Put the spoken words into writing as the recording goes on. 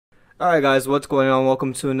Alright guys, what's going on?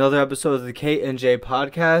 Welcome to another episode of the Kate and J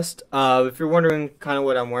podcast. If you're wondering kind of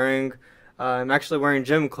what I'm wearing, I'm actually wearing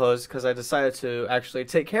gym clothes because I decided to actually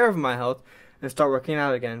take care of my health and start working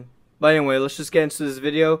out again. But anyway, let's just get into this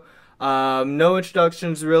video. No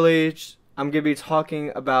introductions really. I'm going to be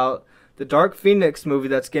talking about the Dark Phoenix movie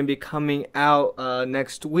that's going to be coming out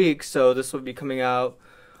next week. So this will be coming out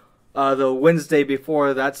the Wednesday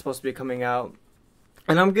before that's supposed to be coming out.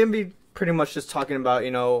 And I'm going to be pretty much just talking about,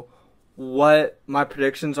 what my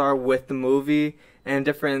predictions are with the movie and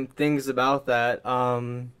different things about that.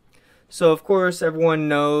 So of course everyone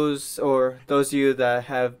knows, or those of you that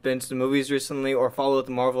have been to the movies recently or follow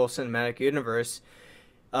the Marvel Cinematic Universe,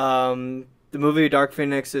 the movie Dark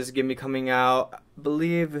Phoenix is going to be coming out, I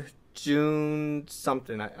believe June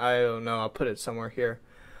something. I don't know. I'll put it somewhere here.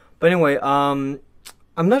 But anyway, I'm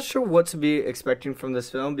not sure what to be expecting from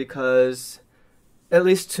this film because, at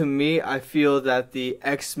least to me, I feel that the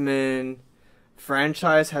X-Men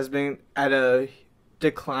franchise has been at a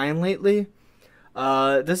decline lately.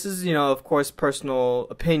 This is, of course, personal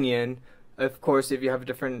opinion. Of course, if you have a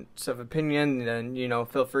different of opinion, then,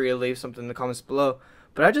 feel free to leave something in the comments below.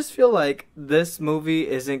 But I just feel like this movie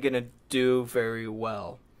isn't going to do very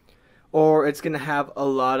well. Or it's going to have a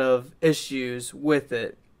lot of issues with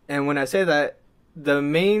it. And when I say that, the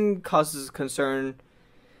main causes of concern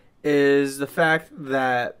is the fact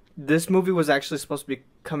that this movie was actually supposed to be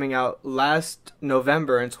coming out last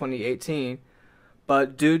November in 2018,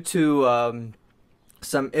 but due to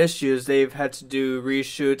some issues, they've had to do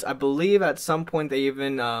reshoots. I believe at some point they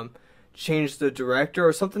even changed the director,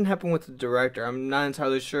 or something happened with the director. I'm not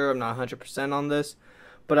entirely sure. I'm not 100% on this,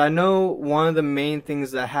 but I know one of the main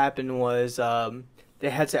things that happened was they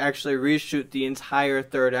had to actually reshoot the entire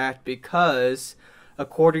third act because,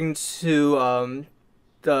 according to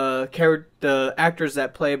the actors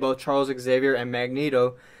that play both Charles Xavier and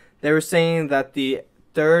Magneto, they were saying that the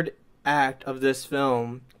third act of this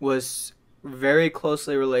film was very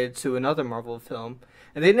closely related to another Marvel film.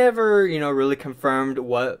 And they never, really confirmed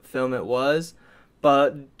what film it was.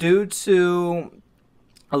 But due to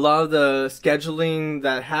a lot of the scheduling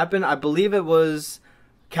that happened, I believe it was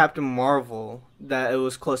Captain Marvel that it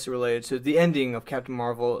was closely related to. The ending of Captain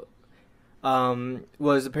Marvel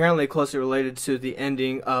was apparently closely related to the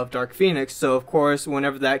ending of Dark Phoenix. So of course,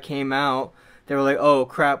 whenever that came out, they were like, oh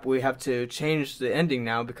crap, we have to change the ending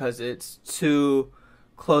now because it's too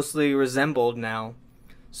closely resembled now.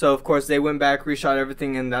 So of course they went back, reshot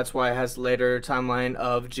everything, and that's why it has the later timeline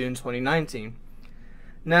of June 2019.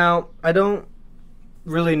 Now, I don't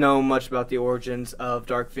really know much about the origins of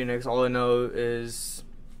Dark Phoenix. All I know is,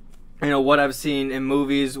 what I've seen in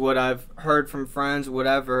movies, what I've heard from friends,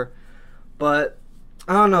 whatever. But,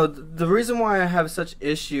 I don't know, the reason why I have such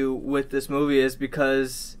issue with this movie is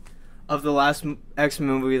because of the last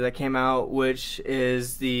X-Men movie that came out, which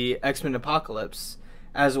is the X-Men Apocalypse,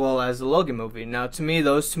 as well as the Logan movie. Now, to me,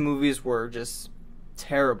 those two movies were just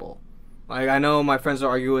terrible. Like, I know my friends will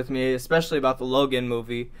argue with me, especially about the Logan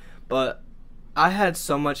movie, but I had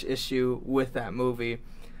so much issue with that movie.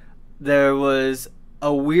 There was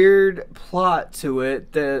a weird plot to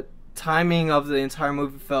it that timing of the entire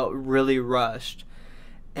movie felt really rushed,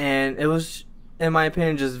 and it was, in my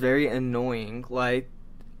opinion, just very annoying. Like,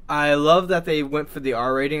 I love that they went for the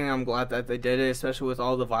R rating, and I'm glad that they did it, especially with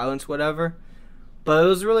all the violence, whatever, but it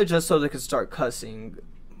was really just so they could start cussing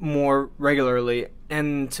more regularly,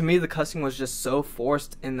 and to me the cussing was just so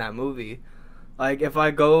forced in that movie. Like, if I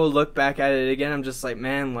go look back at it again, I'm just like,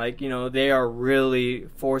 man, they are really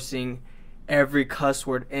forcing every cuss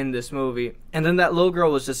word in this movie. And then that little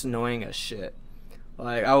girl was just annoying as shit.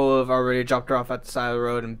 Like, I would have already dropped her off at the side of the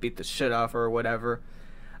road and beat the shit off her or whatever.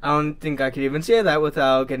 I don't think I could even say that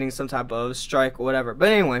without getting some type of strike or whatever. But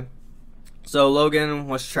anyway, so Logan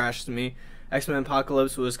was trash to me. X-Men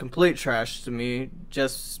Apocalypse was complete trash to me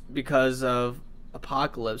just because of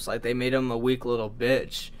Apocalypse. Like, they made him a weak little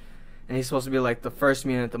bitch. And he's supposed to be like the first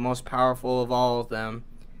mutant, the most powerful of all of them.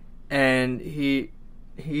 And he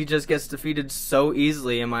just gets defeated so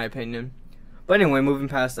easily, in my opinion. But anyway, moving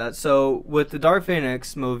past that. So, with the Dark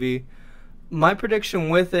Phoenix movie, my prediction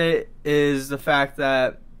with it is the fact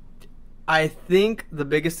that I think the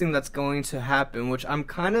biggest thing that's going to happen, which I'm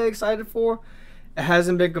kind of excited for, it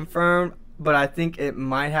hasn't been confirmed, but I think it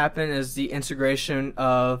might happen, is the integration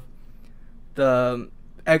of the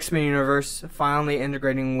X-Men universe finally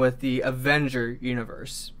integrating with the Avenger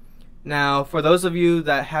universe. Now, for those of you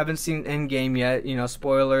that haven't seen Endgame yet,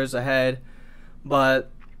 spoilers ahead, but,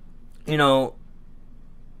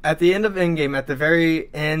 at the end of Endgame, at the very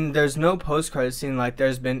end, there's no post-credit scene like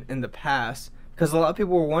there's been in the past, because a lot of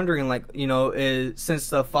people were wondering, since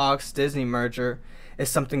the Fox-Disney merger, is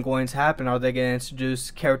something going to happen? Are they going to introduce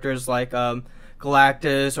characters like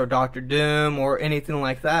Galactus or Doctor Doom or anything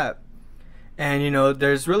like that? And, you know,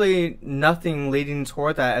 there's really nothing leading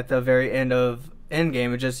toward that at the very end of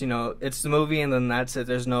Endgame. It just, you know, it's the movie and then that's it.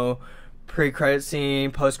 There's no pre-credit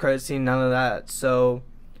scene, post-credit scene, none of that. So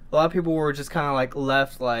a lot of people were just kind of like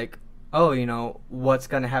left like, oh, you know, what's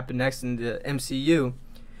going to happen next in the MCU?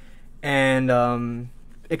 And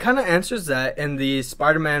it kind of answers that in the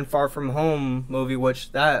Spider-Man Far From Home movie,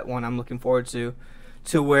 which that one I'm looking forward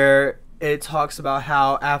to where it talks about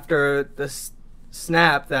how after the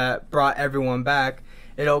snap that brought everyone back,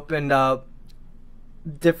 it opened up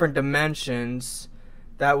different dimensions.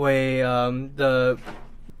 That way,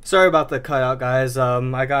 sorry about the cutout, guys.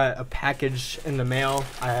 I got a package in the mail.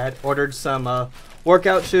 I had ordered some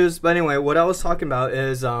workout shoes. But anyway, what I was talking about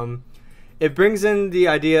is it brings in the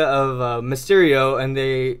idea of Mysterio, and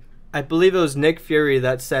I believe it was Nick Fury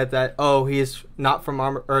that said that, oh, he's not from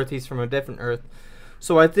our Earth, he's from a different Earth.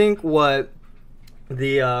 So I think what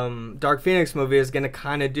the Dark Phoenix movie is going to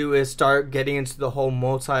kind of do is start getting into the whole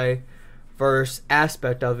multiverse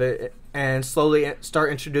aspect of it and slowly start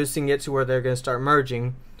introducing it to where they're going to start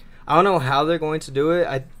merging. I don't know how they're going to do it.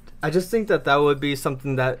 I just think that would be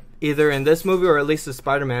something that either in this movie or at least the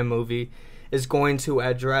Spider-Man movie is going to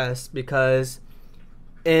address, because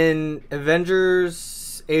in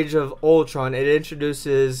Avengers Age of Ultron it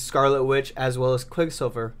introduces Scarlet Witch as well as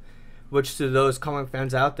Quicksilver, which to those comic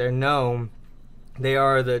fans out there know they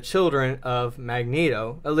are the children of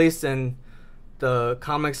Magneto, at least in the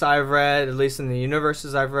comics I've read, at least in the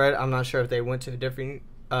universes I've read. I'm not sure if they went to a different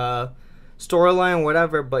storyline,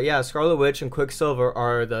 whatever, but yeah, Scarlet Witch and Quicksilver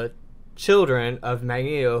are the children of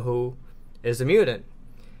Magneto, who is a mutant,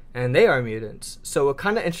 and they are mutants. So it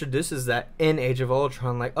kind of introduces that in Age of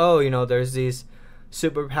Ultron, like, oh, you know, there's these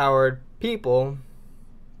superpowered people,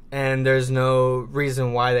 and there's no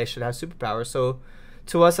reason why they should have superpowers. So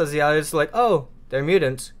to us as the audience, like, oh, they're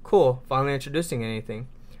mutants, cool, finally introducing anything.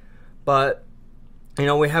 But, you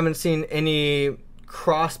know, we haven't seen any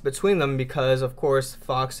cross between them because, of course,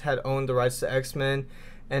 Fox had owned the rights to X-Men,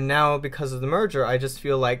 and now because of the merger, I just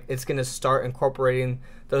feel like it's going to start incorporating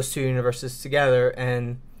those two universes together.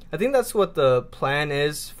 And I think that's what the plan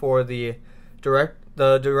is for the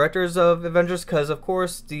directors of Avengers, because, of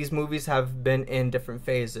course, these movies have been in different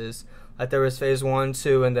phases. Like, there was phase 1,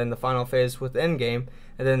 2, and then the final phase with Endgame,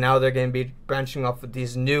 and then now they're going to be branching off with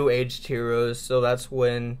these new aged heroes. So that's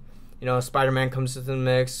when, you know, Spider-Man comes into the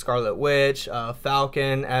mix, Scarlet Witch,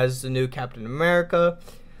 Falcon as the new Captain America.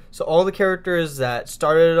 So all the characters that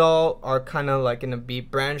started it all are kind of like going to be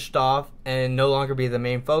branched off and no longer be the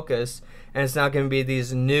main focus. And it's now going to be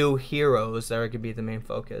these new heroes that are going to be the main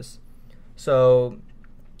focus. So,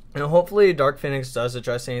 you know, hopefully Dark Phoenix does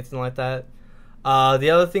address anything like that. The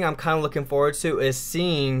other thing I'm kind of looking forward to is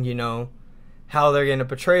seeing, you know, how they're going to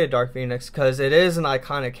portray Dark Phoenix, because it is an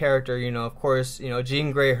iconic character. You know, of course, you know,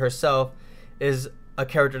 Jean Grey herself is a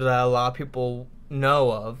character that a lot of people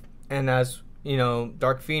know of, and as you know,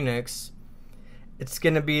 Dark Phoenix, it's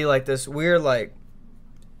going to be like this weird, like,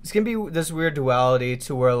 it's going to be this weird duality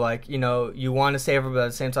to where, like, you know, you want to save her, but at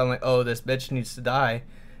the same time, like, oh, this bitch needs to die.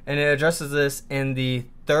 And it addresses this in the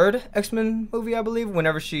third X-Men movie, I believe,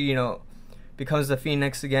 whenever she, you know, becomes the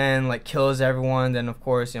Phoenix again, like, kills everyone. Then, of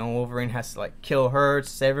course, you know, Wolverine has to, like, kill her to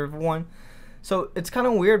save everyone. So it's kind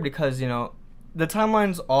of weird because, you know, the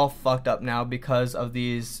timeline's all fucked up now because of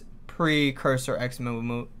these precursor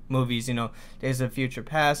X-Men movies, you know, Days of Future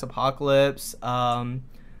Past, Apocalypse,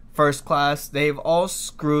 First Class. They've all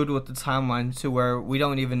screwed with the timeline to where we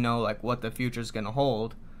don't even know, like, what the future's gonna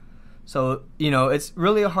hold. So, you know, it's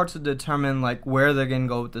really hard to determine, like, where they're gonna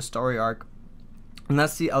go with the story arc. And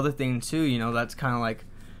that's the other thing, too, you know, that's kind of, like,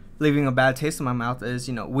 leaving a bad taste in my mouth is,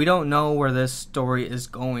 you know, we don't know where this story is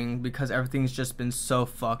going because everything's just been so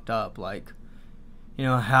fucked up. Like, you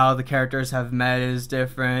know, how the characters have met is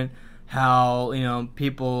different. How, you know,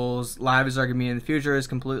 people's lives are going to be in the future is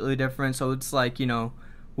completely different. So it's like, you know,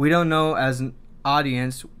 we don't know as an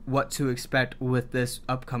audience what to expect with this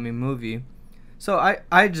upcoming movie. So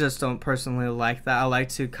I just don't personally like that. I like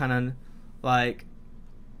to kind of, like,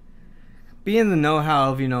 be in the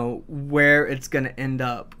know-how of, you know, where it's going to end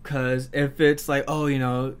up. Because if it's like, oh, you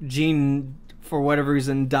know, Jean, for whatever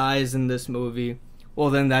reason, dies in this movie, well,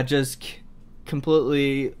 then that just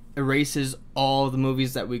completely erases all the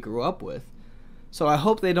movies that we grew up with. So I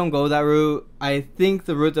hope they don't go that route. I think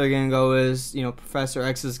the route they're going to go is, you know, Professor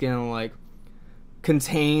X is going to, like,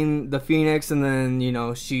 contain the Phoenix, and then, you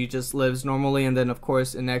know, she just lives normally, and then, of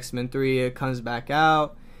course, in X-Men 3, it comes back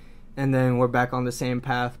out, and then we're back on the same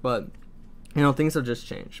path. But, you know, things have just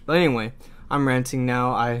changed. But anyway, I'm ranting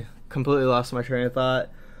now. I completely lost my train of thought.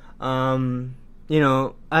 You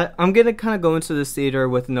know, I'm gonna kind of go into this theater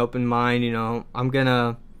with an open mind. You know, I'm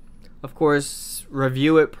gonna, of course,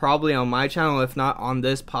 review it probably on my channel, if not on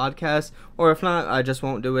this podcast, or if not, I just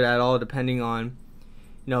won't do it at all, depending on,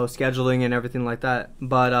 you know, scheduling and everything like that.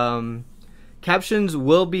 But Captions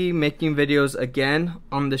will be making videos again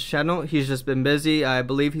on this channel. He's just been busy. I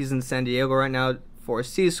believe he's in San Diego right now for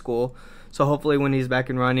C school. So hopefully when he's back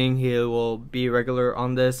and running, he will be regular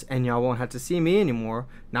on this, and y'all won't have to see me anymore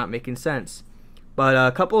not making sense. But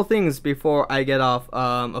a couple of things before I get off.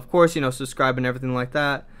 Of course, you know, subscribe and everything like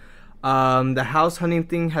that. The house hunting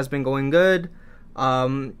thing has been going good.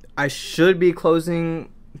 I should be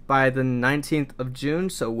closing by the 19th of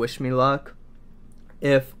June, so wish me luck.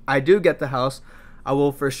 If I do get the house, I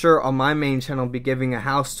will for sure on my main channel be giving a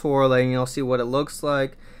house tour, letting y'all see what it looks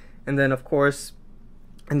like. And then of course,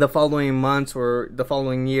 in the following months or the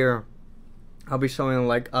following year, I'll be showing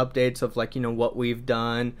like updates of like, you know, what we've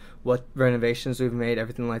done, what renovations we've made,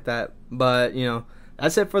 everything like that. But, you know,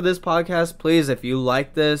 that's it for this podcast. Please, if you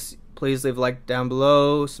like this, please leave a like down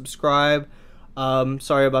below, subscribe.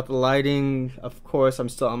 Sorry about the lighting. Of course, I'm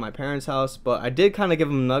still at my parents' house, but I did kind of give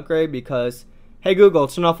them an upgrade because, hey Google,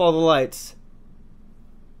 turn off all the lights.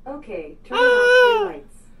 Okay, turn off your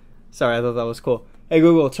lights. Sorry, I thought that was cool. Hey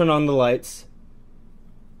Google, turn on the lights.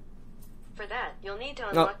 For that, you'll need to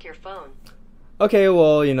unlock your phone. Okay,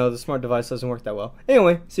 well, you know, the smart device doesn't work that well.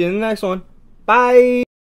 Anyway, see you in the next one. Bye!